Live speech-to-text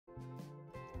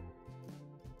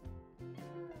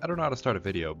I don't know how to start a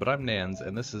video, but I'm Nans,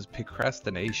 and this is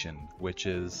Picrastination, which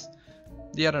is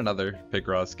yet another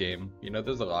Picross game. You know,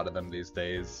 there's a lot of them these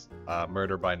days.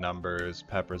 Murder by Numbers,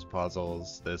 Pepper's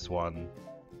Puzzles, this one.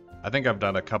 I think I've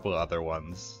done a couple other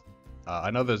ones.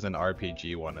 I know there's an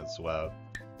RPG one as well.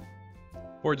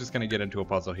 We're just gonna get into a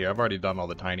puzzle here. I've already done all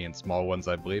the tiny and small ones,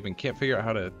 I believe, and can't figure out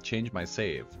how to change my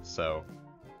save, so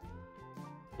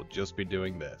we'll just be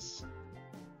doing this.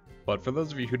 But for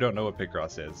those of you who don't know what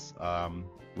Picross is,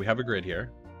 we have a grid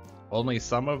here. Only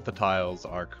some of the tiles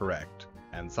are correct,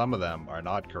 and some of them are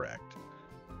not correct.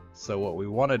 So what we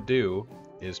want to do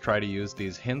is try to use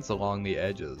these hints along the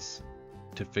edges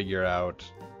to figure out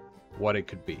what it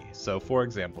could be. So for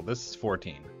example, this is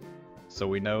 14. So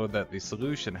we know that the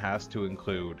solution has to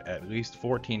include at least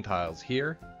 14 tiles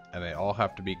here, and they all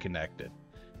have to be connected.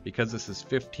 Because this is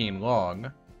 15 long,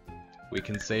 we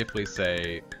can safely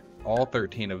say all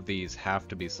 13 of these have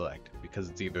to be selected, because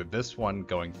it's either this one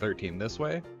going 13 this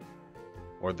way,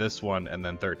 or this one and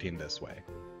then 13 this way.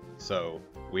 So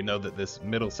we know that this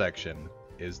middle section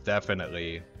is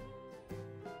definitely,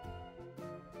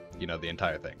 you know, the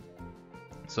entire thing.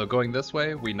 So going this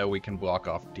way, we know we can block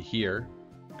off to here,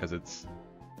 because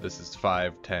this is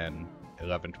 5, 10,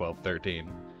 11, 12,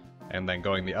 13. And then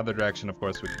going the other direction, of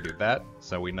course, we can do that.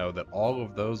 So we know that all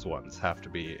of those ones have to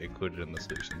be included in the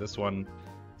solution. This one,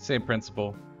 same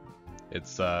principle.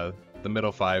 It's the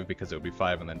middle 5 because it would be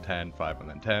 5 and then 10, 5 and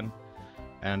then 10.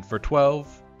 And for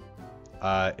 12,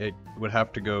 it would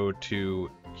have to go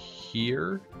to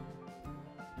here,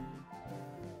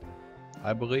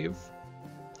 I believe.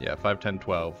 Yeah, 5, 10,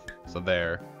 12. So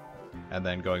there. And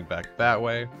then going back that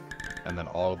way. And then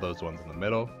all of those ones in the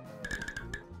middle.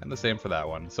 And the same for that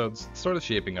one. So it's sort of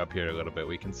shaping up here a little bit.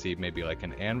 We can see maybe like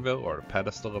an anvil or a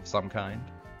pedestal of some kind.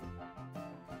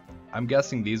 I'm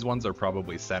guessing these ones are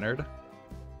probably centered,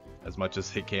 as much as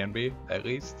they can be, at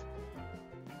least.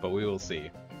 But we will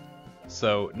see.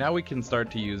 So now we can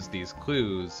start to use these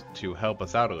clues to help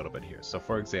us out a little bit here. So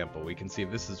for example, we can see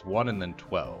this is 1 and then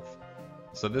 12.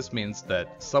 So this means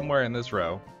that somewhere in this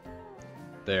row,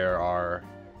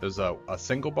 there's a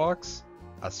single box,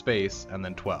 a space, and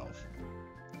then 12.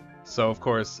 So of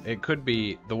course, it could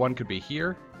be, the one could be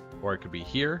here, or it could be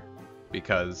here,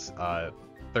 because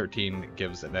 13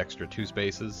 gives an extra 2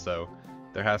 spaces, so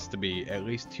there has to be at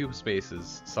least 2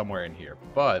 spaces somewhere in here.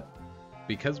 But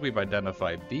because we've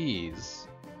identified these,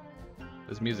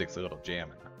 this music's a little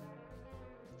jamming.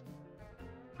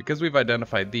 Because we've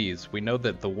identified these, we know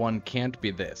that the one can't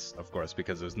be this, of course,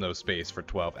 because there's no space for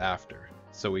 12 after.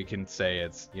 So we can say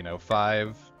it's, you know,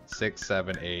 5, 6,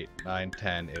 7, 8, 9,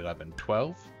 10, 11,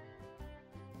 12.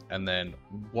 And then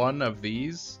one of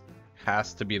these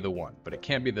has to be the one, but it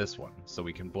can't be this one, so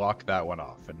we can block that one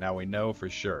off, and now we know for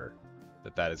sure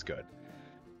that that is good.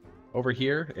 Over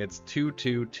here, it's 2,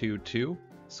 2, 2, 2,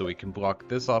 so we can block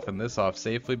this off and this off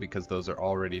safely because those are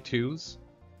already 2s.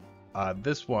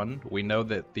 This one, we know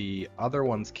that the other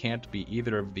ones can't be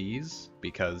either of these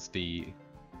because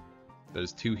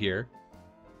there's 2 here.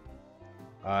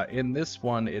 In this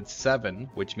one, it's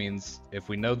 7, which means if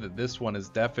we know that this one is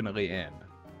definitely in,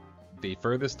 the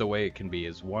furthest away it can be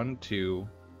is 2,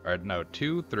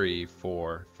 3,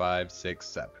 4, 5, 6,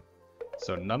 7.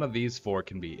 So none of these 4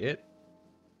 can be it.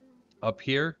 Up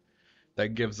here, that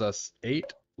gives us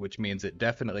 8, which means it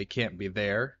definitely can't be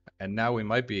there. And now we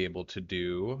might be able to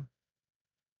do,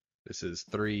 this is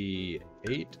 3,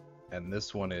 8, and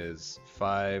this one is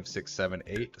 5, 6, 7,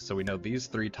 8. So we know these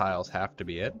 3 tiles have to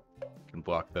be it. Can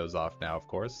block those off now, of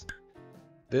course.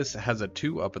 This has a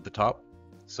 2 up at the top.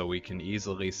 So we can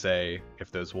easily say, if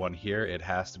there's one here, it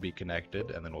has to be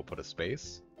connected, and then we'll put a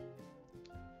space.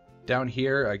 Down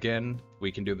here, again,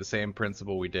 we can do the same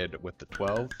principle we did with the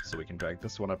 12. So we can drag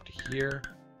this one up to here,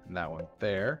 and that one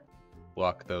there.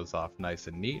 Block those off nice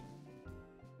and neat.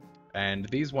 And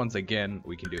these ones, again,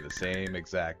 we can do the same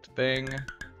exact thing.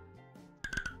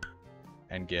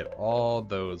 And get all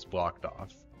those blocked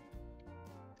off.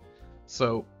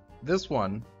 So this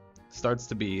one starts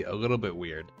to be a little bit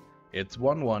weird. It's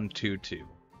 1, 1, 2, 2.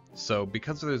 So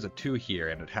because there's a 2 here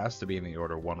and it has to be in the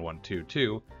order 1, 1, 2,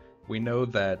 2, we know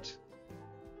that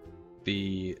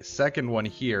the second one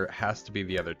here has to be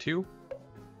the other 2.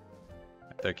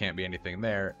 There can't be anything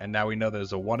there. And now we know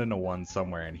there's a 1 and a 1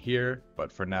 somewhere in here,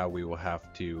 but for now we will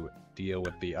have to deal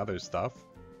with the other stuff.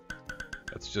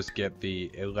 Let's just get the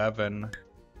 11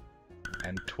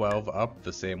 and 12 up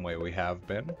the same way we have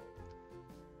been.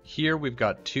 Here we've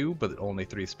got 2, but only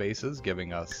 3 spaces,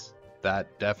 giving us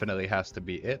that definitely has to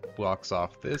be it. Blocks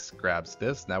off this, grabs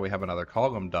this. Now we have another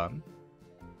column done.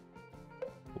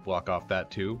 We'll block off that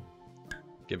too,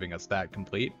 giving us that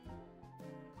complete.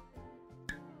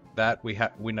 That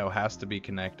we know has to be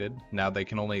connected. Now they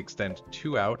can only extend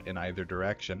 2 out in either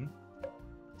direction,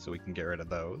 so we can get rid of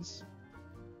those.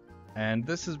 And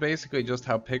this is basically just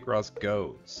how Picross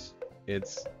goes.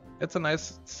 It's a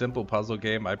nice, simple puzzle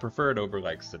game. I prefer it over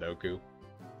like Sudoku,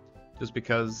 just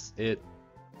because it,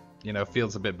 you know,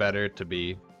 feels a bit better to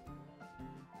be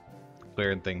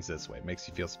clearing things this way. It makes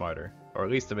you feel smarter, or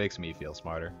at least it makes me feel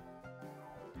smarter.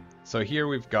 So here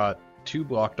we've got 2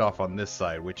 blocked off on this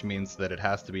side, which means that it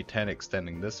has to be 10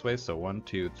 extending this way. So 1,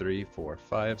 2, 3, 4,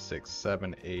 5, 6,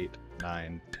 7, 8,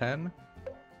 9, 10.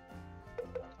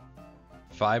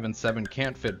 5 and 7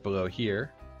 can't fit below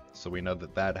here, so we know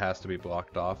that that has to be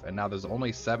blocked off. And now there's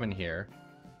only 7 here,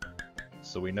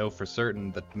 so we know for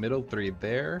certain the middle 3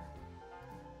 there.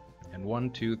 And 1,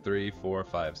 2, 3, 4,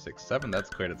 5, 6, 7. That's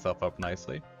cleared itself up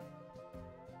nicely.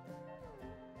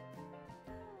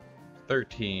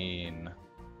 13.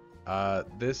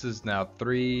 This is now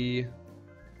 3.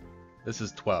 This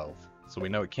is 12. So we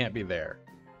know it can't be there.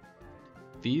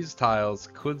 These tiles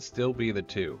could still be the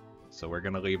 2. So we're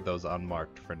going to leave those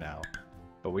unmarked for now.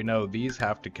 But we know these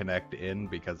have to connect in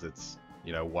because it's,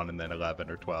 you know, 1 and then 11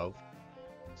 or 12.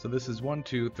 So this is 1,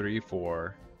 2, 3,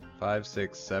 4, 5,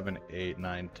 6, 7, 8,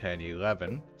 9, 10,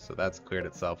 11. So that's cleared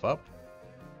itself up,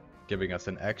 giving us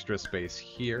an extra space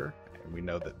here. And we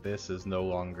know that this is no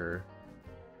longer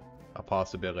a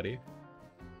possibility.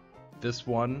 This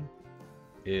one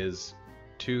is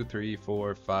 2, 3,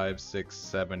 4, 5, 6,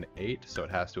 7, 8, so it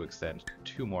has to extend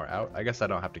 2 more out. I guess I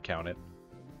don't have to count it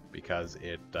because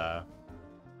it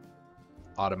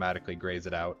automatically grays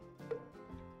it out.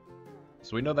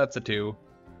 So we know that's a 2.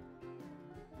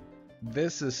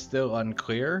 This is still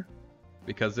unclear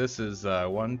because this is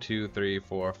 1, 2, 3,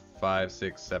 4, 5,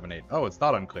 6, 7, 8. Oh, it's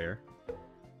not unclear.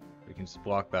 We can just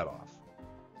block that off.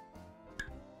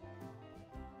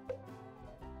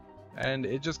 And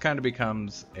it just kind of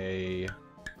becomes a,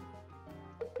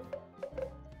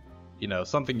 you know,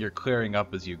 something you're clearing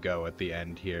up as you go at the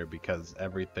end here because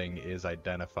everything is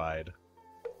identified.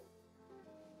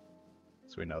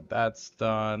 So we know that's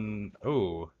done.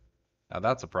 Ooh, now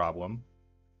that's a problem.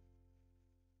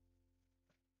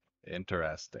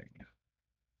 Interesting.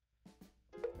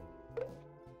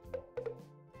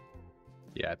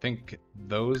 Yeah, I think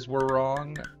those were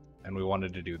wrong, and we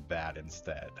wanted to do that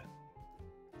instead.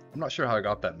 I'm not sure how I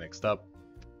got that mixed up.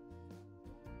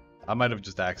 I might have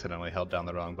just accidentally held down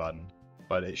the wrong button,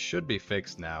 but it should be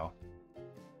fixed now,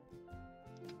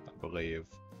 I believe.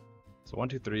 So 1,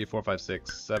 2, 3, 4, 5,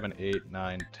 6, 7, 8,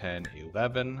 9, 10,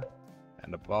 11,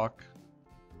 and a block.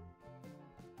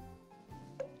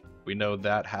 We know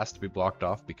that has to be blocked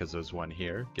off because there's one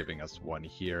here, giving us one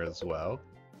here as well.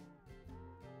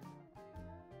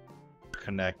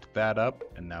 Connect that up,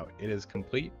 and now it is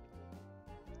complete.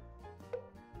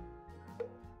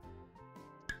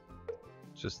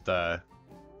 Just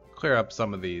clear up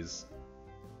some of these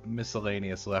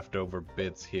miscellaneous leftover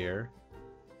bits here.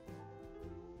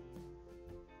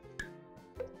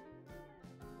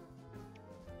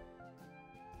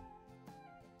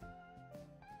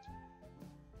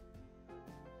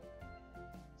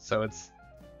 So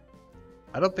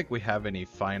I don't think we have any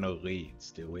final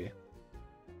leads, do we?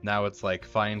 Now it's like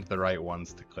find the right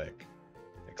ones to click.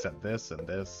 Except this and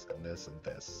this and this and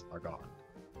this are gone.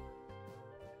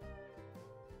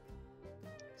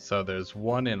 So there's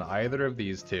one in either of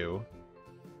these two,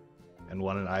 and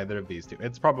one in either of these two.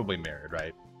 It's probably mirrored,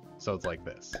 right? So it's like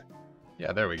this.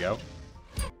 Yeah, there we go.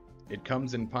 It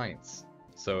comes in pints,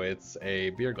 so it's a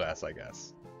beer glass, I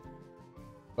guess.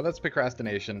 But that's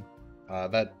Picrastination.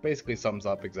 That basically sums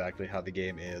up exactly how the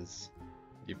game is.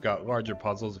 You've got larger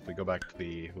puzzles. If we go back to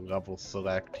the level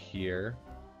select here,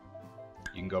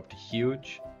 you can go up to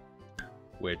huge,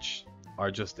 which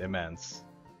are just immense.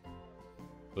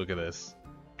 Look at this.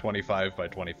 25 by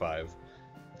 25.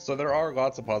 So there are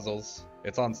lots of puzzles.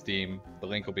 It's on Steam. The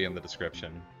link will be in the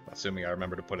description, assuming I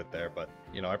remember to put it there, but,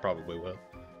 you know, I probably will.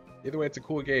 Either way, it's a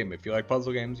cool game. If you like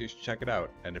puzzle games, you should check it out.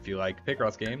 And if you like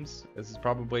Picross games, this is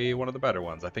probably one of the better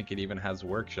ones. I think it even has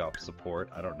workshop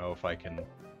support. I don't know if I can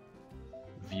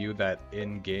view that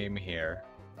in-game here.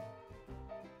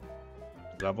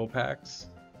 Level packs,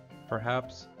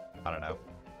 perhaps? I don't know.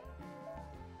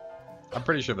 I'm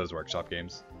pretty sure there's workshop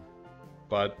games.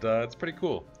 But it's pretty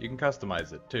cool. You can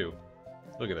customize it too.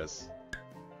 Look at this.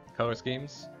 Color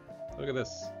schemes. Look at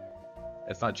this.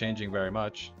 It's not changing very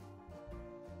much.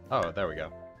 Oh, there we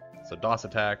go. So DOS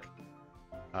attack.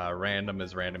 Random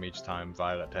is random each time.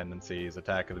 Violet tendencies.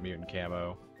 Attack of the mutant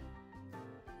camo.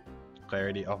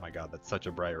 Clarity. Oh my god, that's such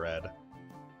a bright red.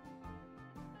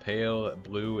 Pale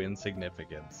blue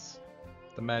insignificance.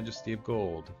 The majesty of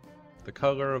gold. The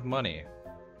color of money.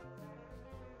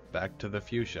 Back to the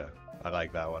Fuchsia. I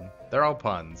like that one. They're all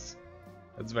puns.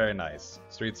 It's very nice.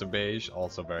 Streets of Beige,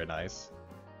 also very nice.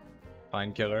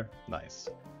 Pine Killer, nice.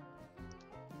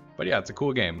 But yeah, it's a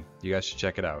cool game. You guys should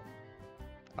check it out.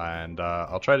 And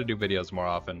I'll try to do videos more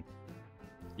often.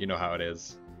 You know how it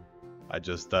is. I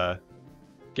just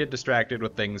get distracted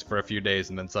with things for a few days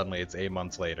and then suddenly it's 8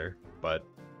 months later. But,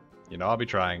 you know, I'll be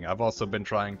trying. I've also been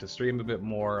trying to stream a bit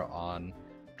more on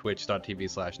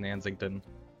twitch.tv/nanzington.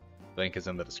 Link is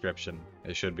in the description.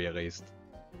 It should be at least.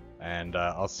 And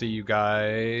I'll see you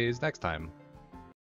guys next time.